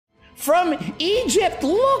from Egypt.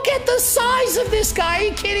 Look at the size of this guy. Are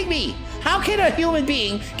you kidding me? How can a human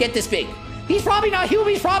being get this big? He's probably not human.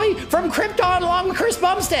 He's probably from Krypton along with Chris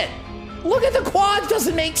Bumstead. Look at the quads.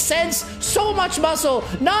 Doesn't make sense. So much muscle.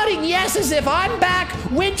 Nodding yes as if I'm back.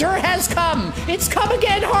 Winter has come. It's come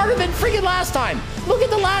again harder than friggin' last time. Look at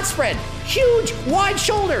the lat spread. Huge, wide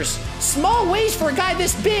shoulders. Small waist for a guy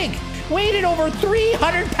this big. Weighted over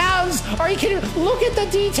 300 pounds. Are you kidding? Look at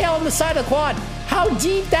the detail on the side of the quad. How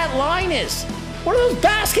deep that line is. What are those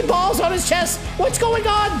basketballs on his chest? What's going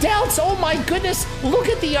on? Delts. Oh my goodness. Look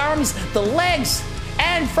at the arms, the legs,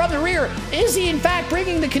 and from the rear. Is he in fact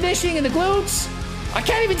bringing the conditioning in the glutes? I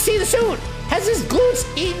can't even see the suit. Has his glutes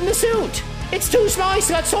eaten the suit? It's too small. He's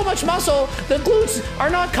got so much muscle. The glutes are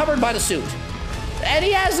not covered by the suit. And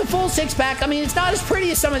he has a full six-pack. I mean, it's not as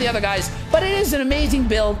pretty as some of the other guys, but it is an amazing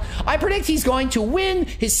build. I predict he's going to win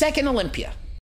his second Olympia.